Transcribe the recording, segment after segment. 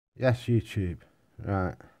Yes, YouTube.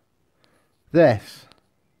 Right. This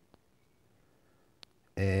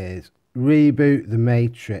is Reboot the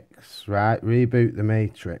Matrix, right? Reboot the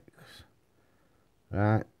Matrix,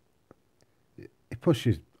 right? It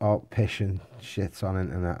pushes all pish and shit on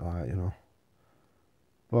internet, like, you know.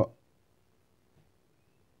 But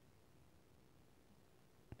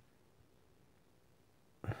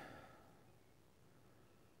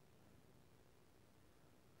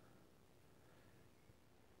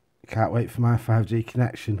can't wait for my 5G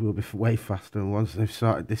connection. We'll be way faster. And once they've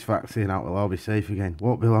sorted this vaccine out, we'll all be safe again.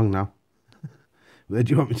 Won't be long now. Where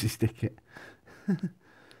do you want me to stick it?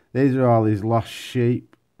 These are all these lost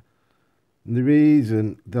sheep. And the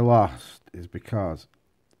reason they're lost is because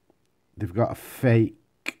they've got a fake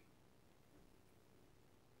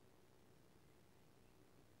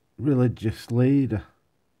religious leader.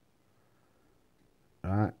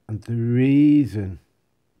 Right? And the reason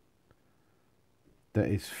that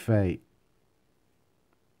is fake.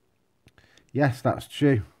 Yes, that's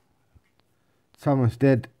true. Thomas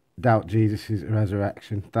did doubt Jesus'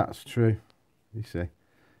 resurrection. That's true, you see.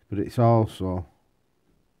 But it's also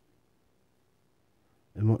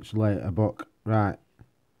a much later book. Right.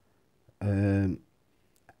 Had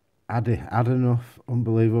enough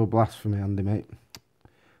unbelievable blasphemy, Andy, mate.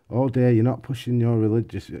 Oh dear, you're not pushing your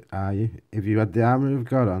religious, are you? If you had the armour of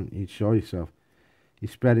God on, you'd show yourself. You're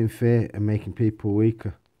spreading fear and making people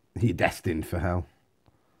weaker. You're destined for hell.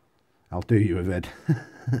 I'll do you a vid.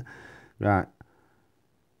 Right.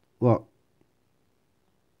 Look.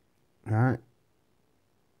 Right.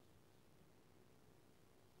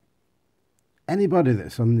 Anybody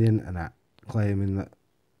that's on the internet claiming that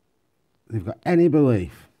they've got any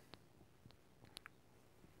belief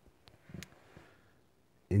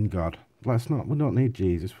in God. We don't need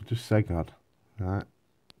Jesus, we'll just say God. Right.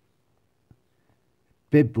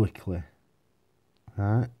 Biblically.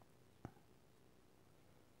 Right.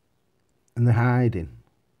 And they're hiding.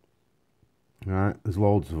 Right. There's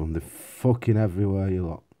loads of them. They're fucking everywhere you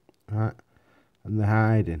look. Right. And they're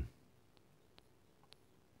hiding.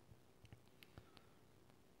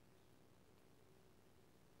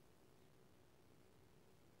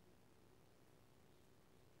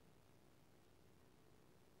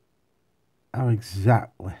 How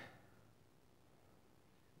exactly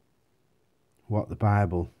what the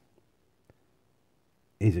Bible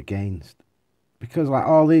is against. Because like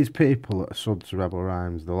all these people that are suds to Rebel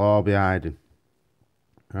Rhymes, they'll all be hiding.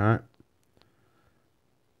 Right?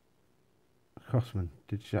 Crossman,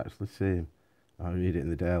 did you actually see him? I read it in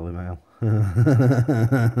the Daily Mail.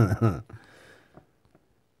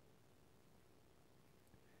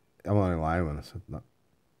 I'm only lying when I said that.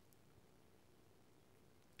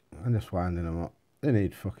 I'm just winding them up. They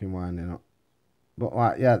need fucking winding up. But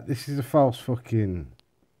like, yeah, this is a false fucking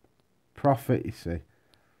prophet, you see.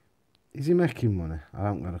 Is he making money? I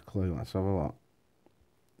haven't got a clue. Let's have a look.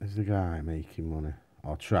 Is the guy making money?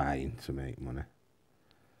 Or trying to make money?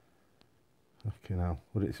 Fucking hell.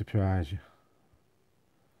 Would it surprise you?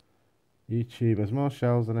 YouTube has more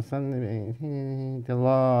shells than a centimetre. The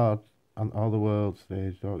Lord on all the world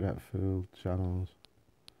stage. Don't get fooled. Channels.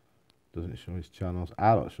 Doesn't show his channels.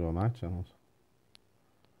 I don't show my channels.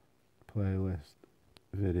 Playlist.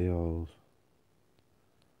 Videos.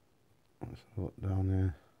 Let's look down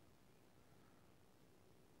here.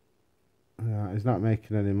 Yeah, he's not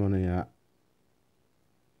making any money yet.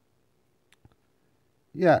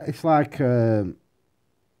 Yeah, it's like to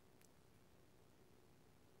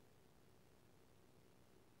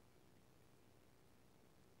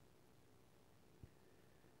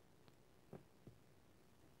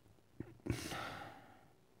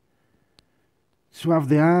have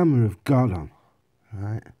the armour of God on,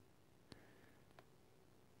 right?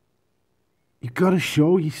 You've got to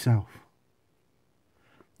show yourself.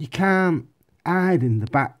 You can't hide in the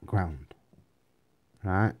background,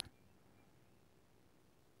 right?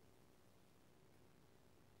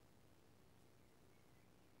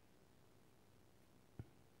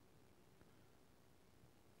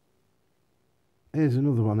 Here's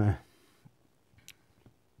another one here.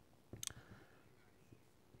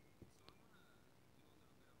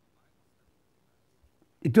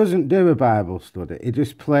 He doesn't do a Bible study. He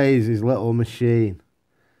just plays his little machine.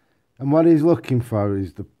 And what he's looking for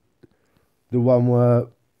is the one where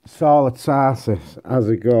Saul of Tarsus has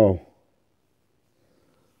a go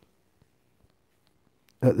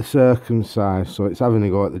at the circumcised. So it's having a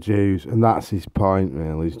go at the Jews. And that's his point,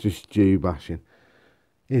 really. He's just Jew bashing.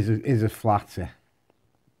 He's a flatter.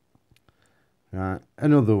 Right.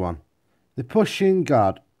 Another one. They're pushing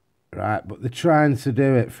God, right? But they're trying to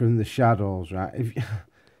do it from the shadows, right?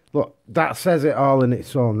 Look, that says it all in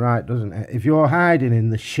its own right, doesn't it? If you're hiding in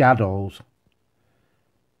the shadows,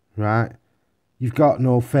 right, you've got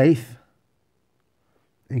no faith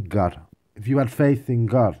in God. If you had faith in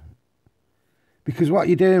God, because what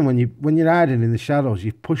you're doing when you're hiding in the shadows,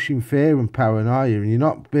 you're pushing fear and paranoia, and you're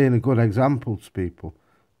not being a good example to people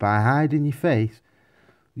by hiding your face.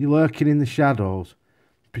 You're lurking in the shadows,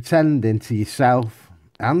 pretending to yourself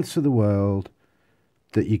and to the world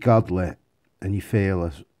that you're godly and you're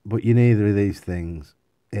fearless, but you're neither of these things.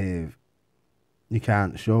 If you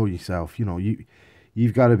can't show yourself,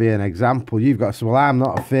 you've got to be an example. You've got to say, well, I'm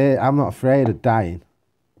not afraid of dying.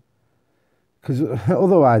 Because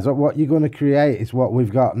otherwise, what you're going to create is what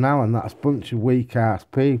we've got now, and that's a bunch of weak-ass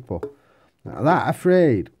people that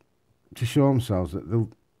afraid to show themselves, that they'll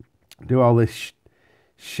do all this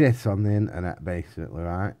shit on the internet, basically,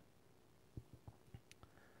 right?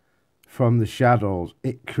 From the shadows.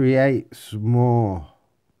 It creates more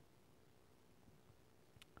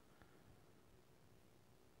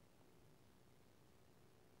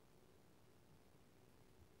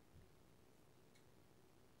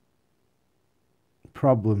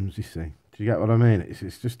problems, you see. Do you get what I mean?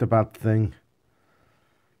 It's just a bad thing.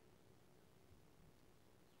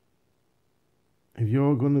 If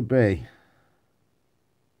you're going to be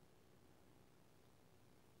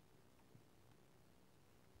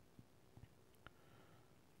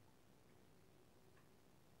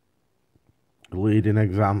a leading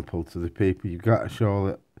example to the people, you've got to show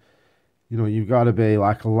that, you've got to be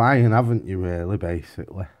like a lion, haven't you, really,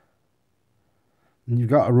 basically? And you've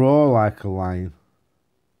got to roar like a lion.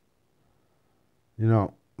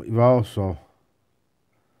 But you've also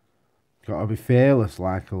got to be fearless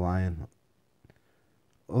like a lion.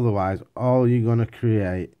 Otherwise, all you're going to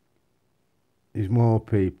create is more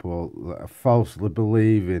people that are falsely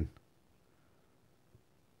believing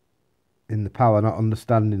in the power, not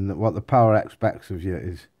understanding that what the power expects of you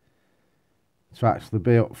is to actually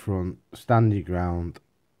be up front, stand your ground,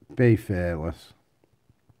 be fearless.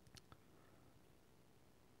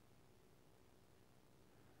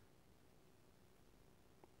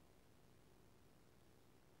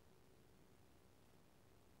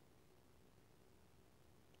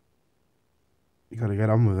 You got to get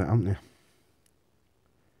on with it, haven't you?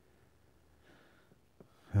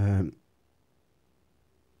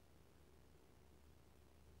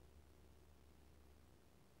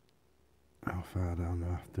 How far down do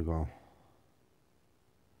I have to go?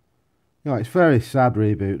 It's very sad,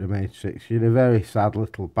 Reboot the Matrix. You're a very sad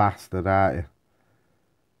little bastard, aren't you?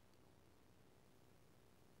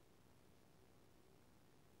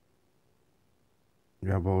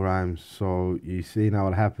 Rebel Rhymes. So you see now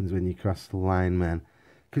what happens when you cross the line, man.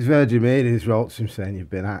 Because Virgin Media's wrote him saying you've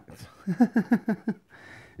been hacked.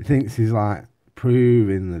 He thinks he's like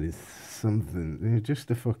proving that he's something. You're just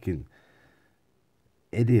a fucking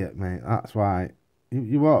idiot, mate. That's why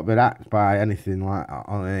you won't be hacked by anything like that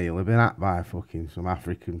on here. You'll have been hacked by fucking some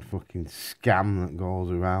African fucking scam that goes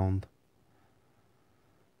around.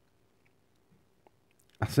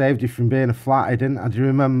 I saved you from being a flatty, didn't I? Do you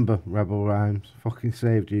remember, Rebel Rhymes? Fucking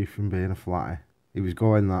saved you from being a flatty. He was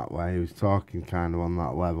going that way. He was talking kind of on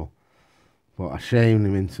that level. But I shamed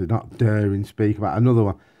him into not daring speak about another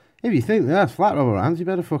one. If you think that's flat, Rebel Rhymes, you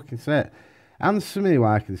better fucking say it. Answer me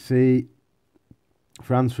why I can see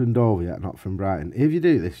France from Dover, yet not from Brighton. If you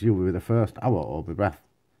do this, you'll be the first. I won't hold my breath.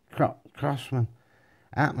 Crossman.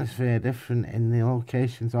 Atmosphere different in the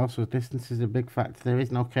locations. Also, distance is a big factor. There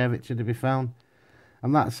is no curvature to be found.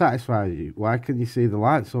 I'm not satisfied with you. Why can you see the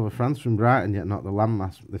lights over France from Brighton, yet not the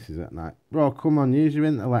landmass? This is at night. Bro, come on, use your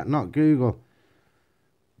intellect, not Google.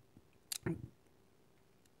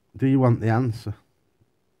 Do you want the answer?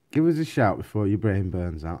 Give us a shout before your brain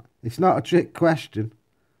burns out. It's not a trick question.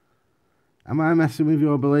 Am I messing with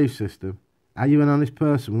your belief system? Are you an honest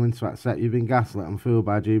person willing to accept you've been gaslit and fooled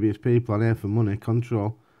by dubious people on here for money,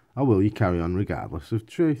 control? Or will you carry on regardless of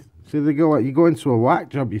truth? See, you go into a whack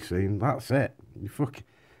job, you see, and that's it.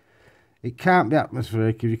 It can't be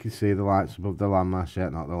atmospheric if you can see the lights above the landmass,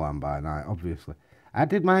 yet not the land by night, obviously. I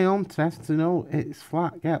did my own test to know it's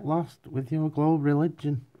flat. Get lost with your globe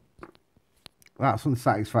religion. That's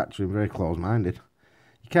unsatisfactory and very close-minded.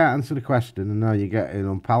 You can't answer the question and now you're getting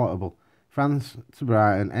unpalatable. France to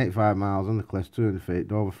Brighton, 85 miles on the cliffs, 200 feet.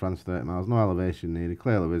 Dover, France, 30 miles. No elevation needed,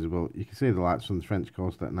 clearly visible. You can see the lights from the French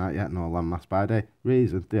coast at night, yet no landmass by day.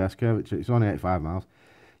 Reason, DS curvature, it's only 85 miles.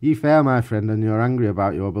 You fail, my friend, and you're angry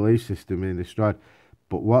about your belief system being destroyed.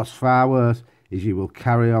 But what's far worse is you will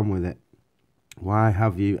carry on with it. Why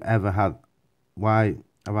have I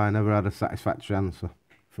never had a satisfactory answer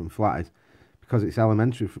from flatties? Because it's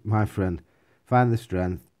elementary, my friend. Find the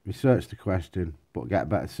strength, research the question, but get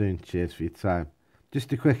better soon. Cheers for your time.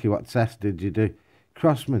 Just a quickie, what test did you do?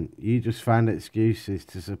 Crossman, you just find excuses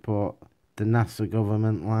to support the NASA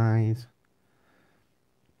government lies.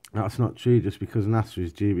 That's not true. Just because NASA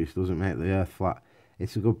is dubious doesn't make the Earth flat.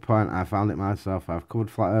 It's a good point. I found it myself. I've covered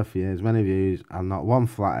flat Earth for years, many views, and not one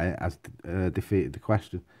flat has defeated the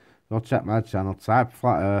question. Go check my channel, type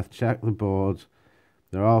flat Earth, check the boards.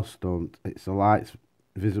 They're all stumped. It's the lights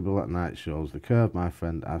visible at night shows the curve, my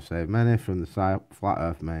friend. I've saved many from the flat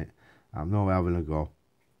Earth, mate. I'm nowhere having a go.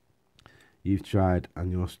 You've tried,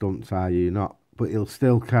 and you're stumped, are you not? But he'll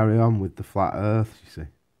still carry on with the flat Earth, you see.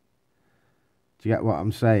 Do you get what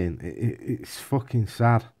I'm saying? It's fucking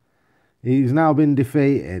sad. He's now been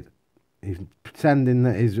defeated. He's pretending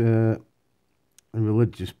that he's a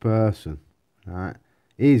religious person, right?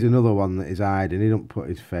 He's another one that is hiding. He don't put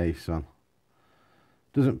his face on.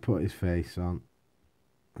 Doesn't put his face on.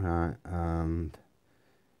 Right, and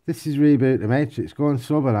this is Reboot the Matrix. Go and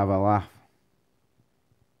sub and have a laugh.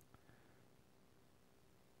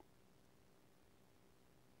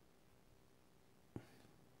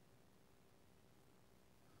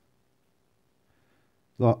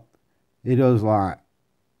 Look, he does like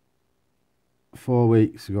 4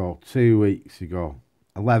 weeks ago, 2 weeks ago,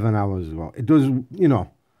 11 hours ago. It does, you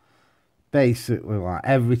know, basically like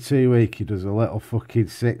every 2 weeks he does a little fucking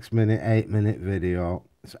 6 minute, 8 minute video.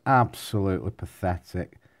 It's absolutely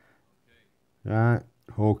pathetic. Right?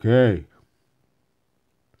 Okay.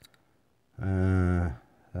 Da,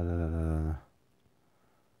 da, da, da.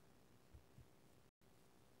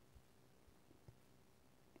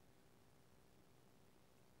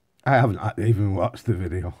 I haven't even watched the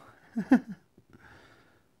video.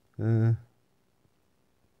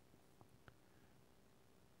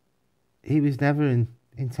 He was never in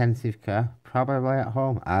intensive care, probably at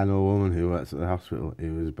home. I know a woman who works at the hospital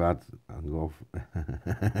who was bad and go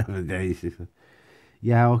for days. She said,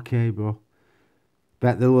 yeah, okay, bro.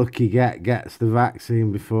 Bet the lucky gets the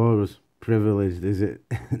vaccine before us. Privileged, is it?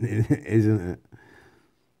 Isn't it?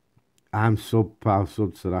 I'm sub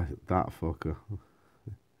to that fucker.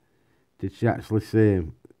 Did she actually see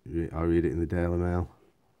him? I'll read it in the Daily Mail.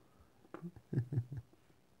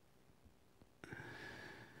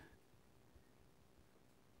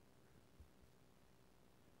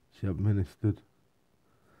 She administered.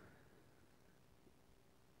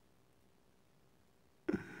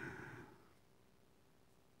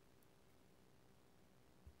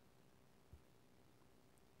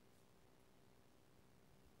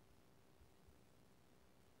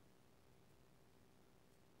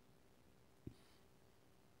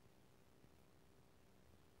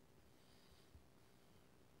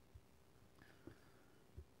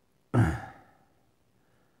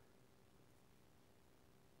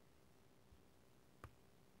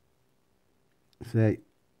 Say,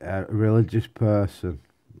 a religious person.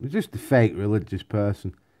 Just a fake religious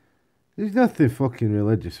person. There's nothing fucking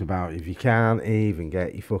religious about it if you can't even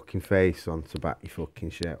get your fucking face on to back your fucking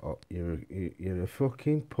shit up. You're a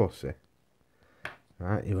fucking pussy.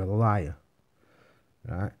 Right? You're a liar.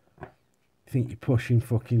 Right? You think you're pushing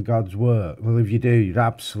fucking God's work? Well, if you do, you're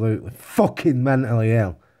absolutely fucking mentally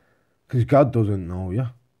ill. Because God doesn't know you.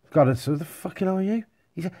 God says, the fucking hell are you?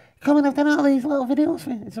 He said, come on, I've done all these little videos for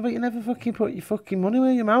you. It's about you never fucking put your fucking money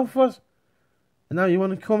where your mouth was. And now you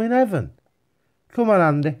want to come in heaven? Come on,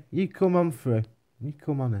 Andy. You come on through. You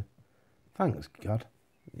come on in. Thanks, God.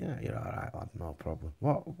 Yeah, you're alright, lad. No problem.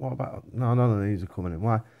 What about... No, none of these are coming in.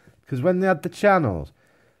 Why? Because when they had the channels,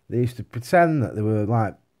 they used to pretend that they were,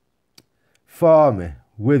 like, for me,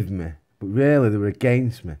 with me. But really, they were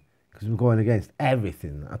against me. Because I'm going against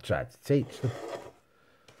everything that I tried to teach them.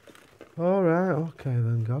 Alright, okay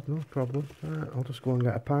then, God, no problem. Right, I'll just go and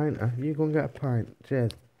get a pint. You go and get a pint.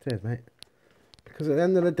 Cheers. Cheers, mate. Because at the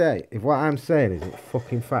end of the day, if what I'm saying isn't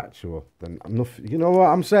fucking factual, then I'm not... You know what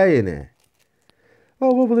I'm saying here?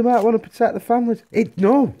 Oh, well, they might want to protect the families.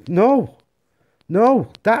 No,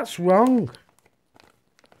 that's wrong.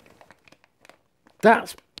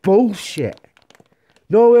 That's bullshit.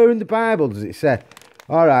 Nowhere in the Bible does it say,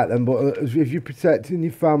 all right then, but if you're protecting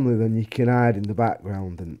your family, then you can hide in the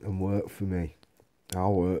background and work for me.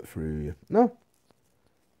 I'll work through you. No.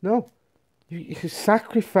 You can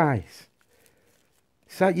sacrifice.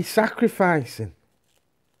 It's like you're sacrificing.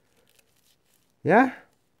 Yeah?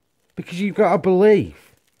 Because you've got to believe,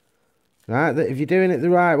 right, that if you're doing it the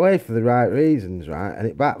right way for the right reasons, right, and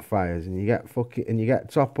it backfires and you get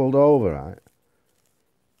toppled over, right,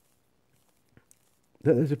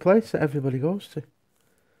 that there's a place that everybody goes to.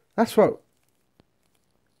 That's what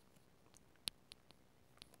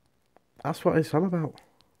it's on about.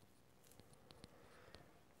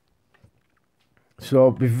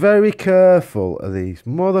 So be very careful of these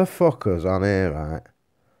motherfuckers on here, right?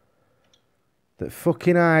 That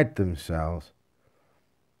fucking hide themselves.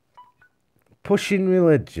 Pushing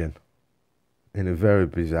religion in a very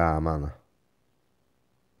bizarre manner.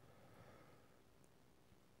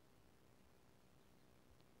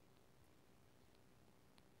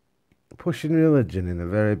 Pushing religion in a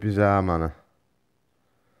very bizarre manner.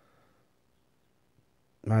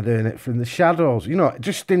 Am I doing it from the shadows? You know,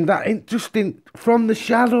 from the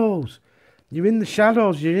shadows. You're in the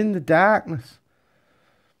shadows, you're in the darkness.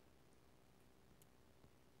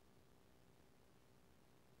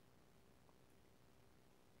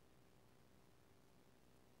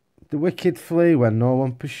 The wicked flee when no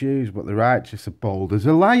one pursues, but the righteous are bold as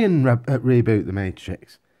a lion. Reboot the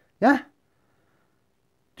Matrix. Yeah?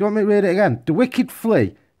 Do you want me to read it again? The wicked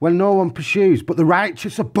flee when no one pursues, but the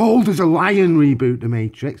righteous are bold as a lion. Reboot the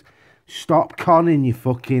Matrix. Stop conning your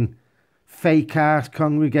fucking fake-ass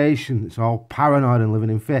congregation that's all paranoid and living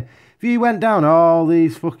in fear. If you went down all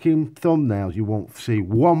these fucking thumbnails, you won't see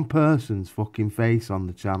one person's fucking face on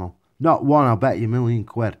the channel. Not one, I'll bet you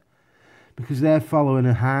 £1,000,000. Because they're following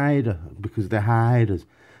a hider, because they're hiders.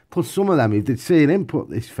 Plus some of them, if they'd seen him put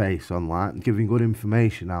this face on, like, giving good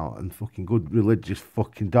information out and fucking good religious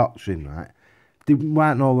fucking doctrine, right, they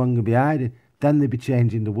might no longer be hiding. Then they'd be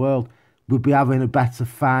changing the world. We'd be having a better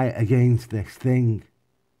fight against this thing.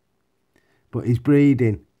 But he's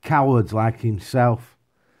breeding cowards like himself.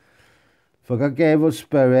 For God gave us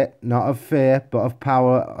spirit, not of fear, but of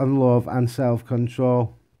power and love and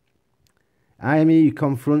self-control. I am he who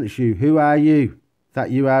confronts you. Who are you,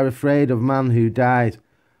 that you are afraid of man who dies,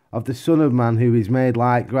 of the Son of Man who is made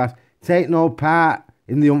like grass? Take no part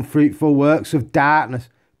in the unfruitful works of darkness,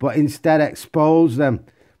 but instead expose them.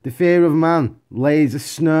 The fear of man lays a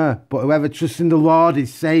snare, but whoever trusts in the Lord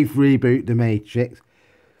is safe. Reboot the Matrix.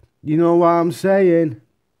 You know what I'm saying?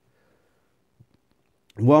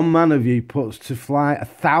 One man of you puts to flight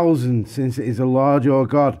 1,000, since it is the Lord your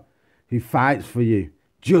God who fights for you,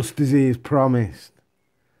 just as he has promised.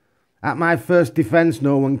 At my first defence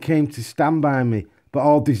no one came to stand by me, but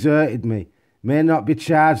all deserted me. May not be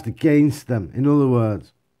charged against them. In other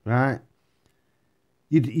words, right?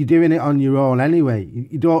 You're doing it on your own anyway.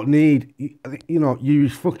 You don't need, you know, you're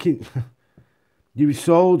fucking, you're a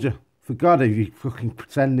soldier. For God, if you're fucking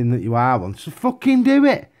pretending that you are one, so fucking do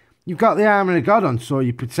it. You've got the armour of God on, so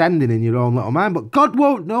you're pretending in your own little mind, but God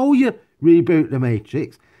won't know you. Reboot the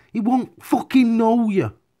Matrix. He won't fucking know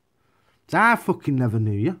you. So I fucking never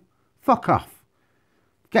knew you. Fuck off.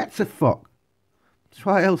 Get to fuck. That's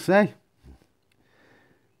what he'll say.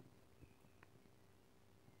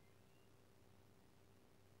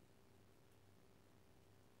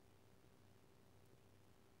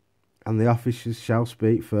 And the officers shall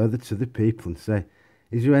speak further to the people and say,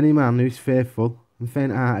 is there any man who is fearful and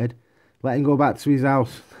faint-hearted? Let him go back to his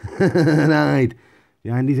house and hide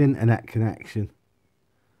behind his internet connection.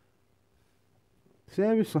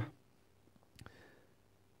 Seriously.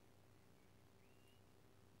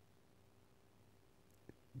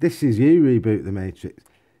 This is you, Reboot the Matrix.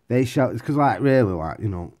 They shall, because like really, like, you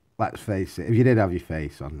know, let's face it, if you did have your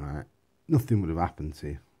face on, right, nothing would have happened to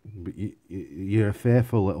you. But you're a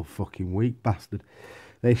fearful little fucking weak bastard.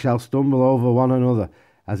 They shall stumble over one another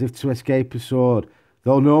as if to escape a sword,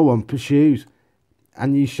 though no one pursues.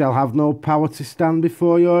 And you shall have no power to stand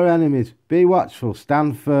before your enemies. Be watchful,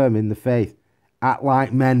 stand firm in the faith. Act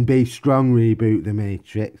like men, be strong. Reboot the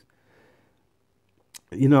Matrix.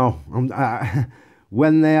 You know,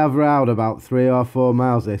 when they have rowed about 3 or 4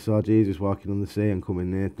 miles, they saw Jesus walking on the sea and coming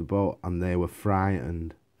near the boat, and they were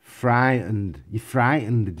frightened. Frightened. You're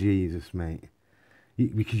frightened of Jesus, mate.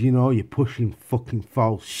 Because you know you're pushing fucking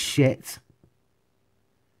false shit.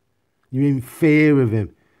 You're in fear of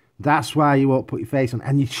him. That's why you won't put your face on.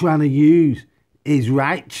 And you're trying to use his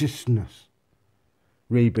righteousness.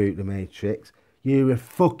 Reboot the Matrix. You're a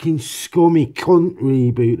fucking scummy cunt.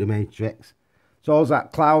 Reboot the Matrix. So's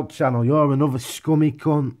that Cloud channel. You're another scummy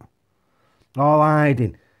cunt. All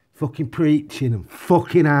hiding. Fucking preaching and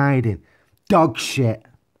fucking hiding. Dog shit.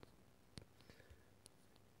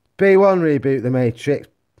 B1 Reboot the Matrix.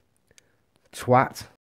 Twat.